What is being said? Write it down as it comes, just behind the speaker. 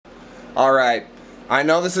Alright, I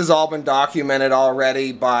know this has all been documented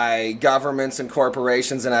already by governments and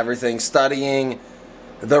corporations and everything, studying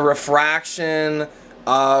the refraction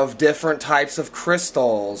of different types of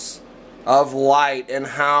crystals of light and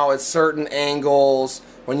how at certain angles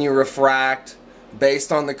when you refract,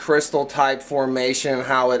 based on the crystal type formation,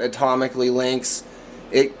 how it atomically links,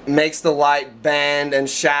 it makes the light bend and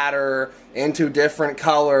shatter into different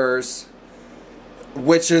colors,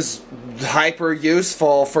 which is hyper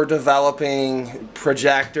useful for developing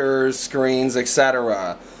projectors, screens,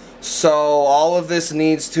 etc. So all of this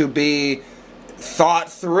needs to be thought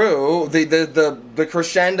through, the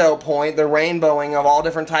crescendo point, the rainbowing of all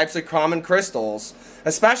different types of common crystals,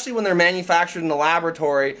 especially when they're manufactured in the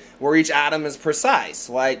laboratory where each atom is precise.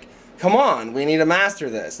 Like, come on, we need to master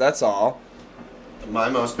this, that's all. My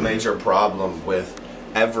most major problem with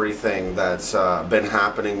everything that's been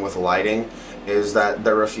happening with lighting is that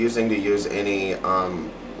they're refusing to use any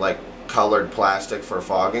like colored plastic for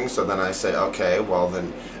fogging. So then I say, okay, well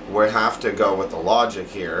then we have to go with the logic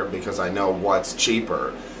here, because I know what's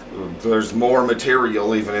cheaper. There's more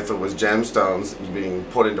material, even if it was gemstones being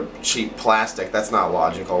put into cheap plastic. That's not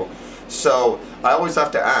logical. So I always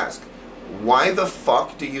have to ask, why the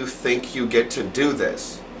fuck do you think you get to do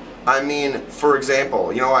this? I mean, for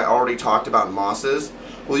example, you know, I already talked about mosses.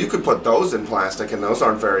 Well, you could put those in plastic and those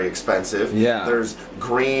aren't very expensive. Yeah. There's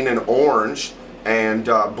green and orange and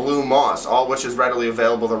blue moss, all which is readily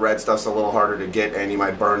available. The red stuff's a little harder to get and you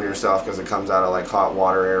might burn yourself because it comes out of like hot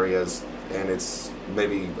water areas and it's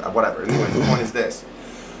maybe whatever. Anyway, the point is this.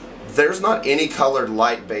 There's not any colored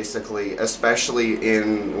light basically, especially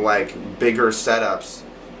in like bigger setups.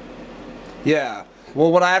 Yeah.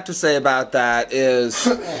 Well, what I have to say about that is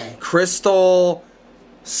crystal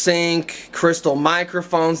sync, crystal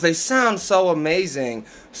microphones, they sound so amazing.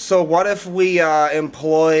 So what if we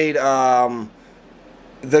employed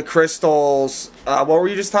the crystals, what were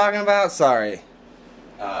you just talking about? Sorry.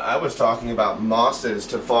 I was talking about mosses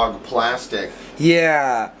to fog plastic.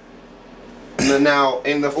 Yeah. Now,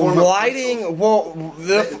 in the form lighting, of well,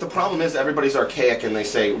 the problem is everybody's archaic and they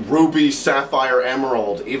say ruby, sapphire,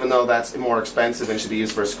 emerald, even though that's more expensive and should be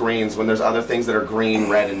used for screens when there's other things that are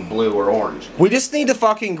green, red, and blue or orange. We just need to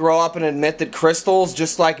fucking grow up and admit that crystals,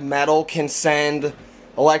 just like metal, can send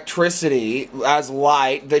electricity as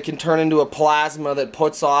light that can turn into a plasma that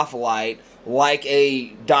puts off light, like a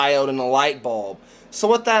diode in a light bulb. So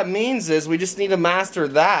what that means is we just need to master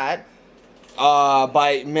that.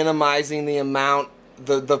 By minimizing the amount,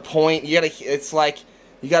 the point, it's like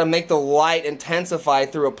you gotta make the light intensify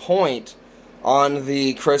through a point on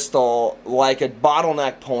the crystal, like a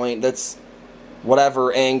bottleneck point that's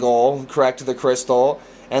whatever angle correct to the crystal,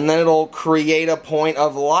 and then it'll create a point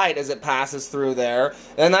of light as it passes through there,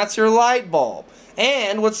 and that's your light bulb.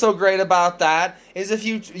 And what's so great about that is if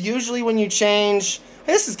you, usually when you change,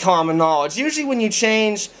 this is common knowledge, usually when you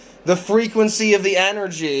change the frequency of the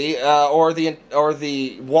energy, or the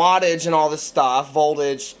wattage and all this stuff,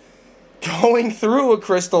 voltage, going through a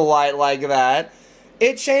crystal light like that,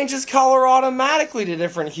 it changes color automatically to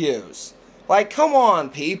different hues. Like, come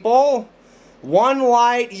on, people. One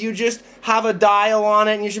light, you just have a dial on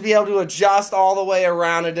it, and you should be able to adjust all the way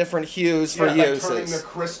around to different hues for uses. By turning the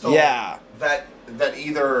crystal that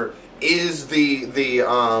either is the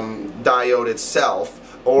diode itself,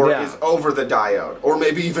 or is over the diode, or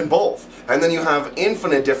maybe even both. And then you have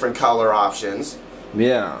infinite different color options.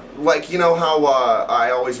 Yeah. Like, you know how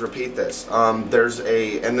I always repeat this. There's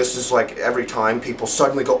and this is like every time people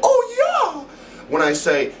suddenly go, oh yeah! When I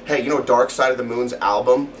say, hey, you know Dark Side of the Moon's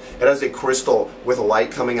album? It has a crystal with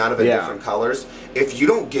light coming out of it different colors. If you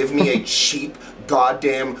don't give me a cheap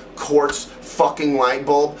goddamn quartz fucking light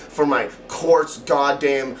bulb for my quartz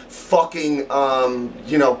goddamn fucking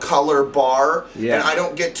you know, color bar, and I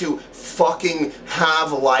don't get to fucking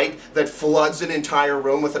have light that floods an entire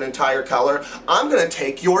room with an entire color, I'm gonna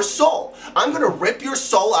take your soul. I'm gonna rip your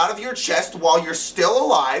soul out of your chest while you're still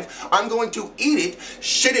alive. I'm going to eat it,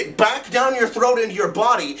 shit it back down your throat into your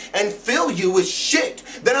body, and fill you with shit.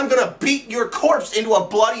 Then I'm gonna beat your corpse into a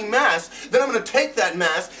bloody mass. Then I'm gonna take that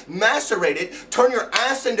mass, macerate it, turn your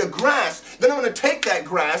ass into grass. Then I'm gonna take that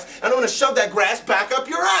grass, and I'm gonna shove that grass back up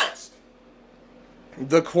your ass.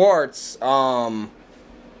 The quartz,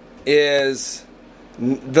 is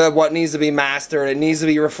what needs to be mastered. It needs to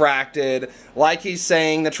be refracted, like he's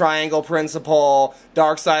saying, the triangle principle,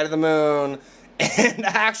 Dark Side of the Moon, and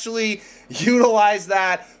actually utilize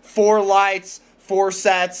that for lights, for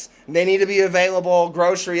sets. They need to be available,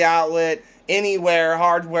 grocery outlet, anywhere,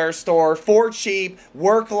 hardware store, for cheap,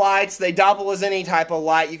 work lights. They double as any type of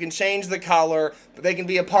light. You can change the color, but they can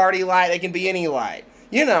be a party light, they can be any light.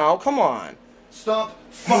 You know, come on. Stop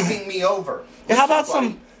fucking me over. How about Listen,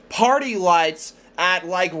 buddy. some party lights at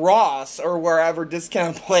like Ross or wherever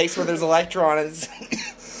discount place where there's electronics?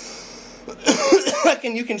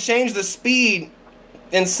 And you can change the speed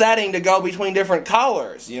and setting to go between different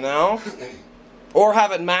colors, you know? Or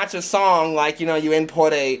have it match a song, like, you know, you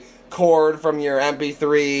input a chord from your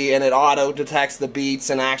MP3 and it auto detects the beats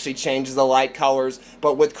and actually changes the light colors,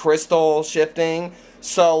 but with crystal shifting.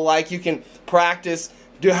 So, like, you can practice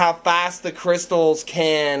do how fast the crystals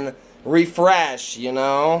can refresh, you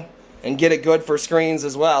know? And get it good for screens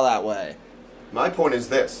as well that way. My point is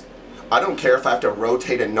this. I don't care if I have to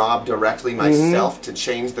rotate a knob directly myself to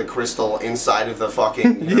change the crystal inside of the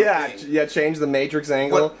fucking... Yeah, change the matrix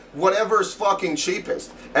angle. Whatever's fucking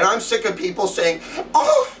cheapest. And I'm sick of people saying,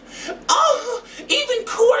 even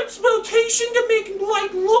quartz rotation to make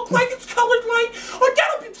light look like it's colored light,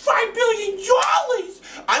 that'll be $5 billion.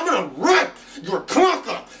 I'm gonna rip your clock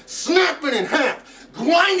up, snap it in half,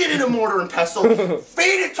 grind it in a mortar and pestle,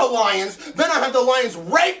 feed it to lions, then I have the lions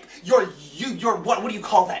rape your what do you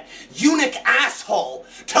call that? Eunuch asshole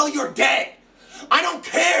till you're dead. I don't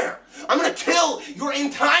care. I'm gonna kill your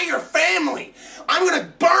entire family. I'm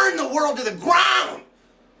gonna burn the world to the ground.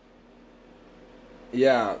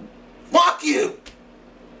 Yeah. Fuck you.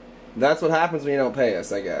 That's what happens when you don't pay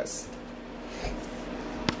us, I guess.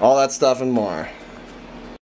 All that stuff and more.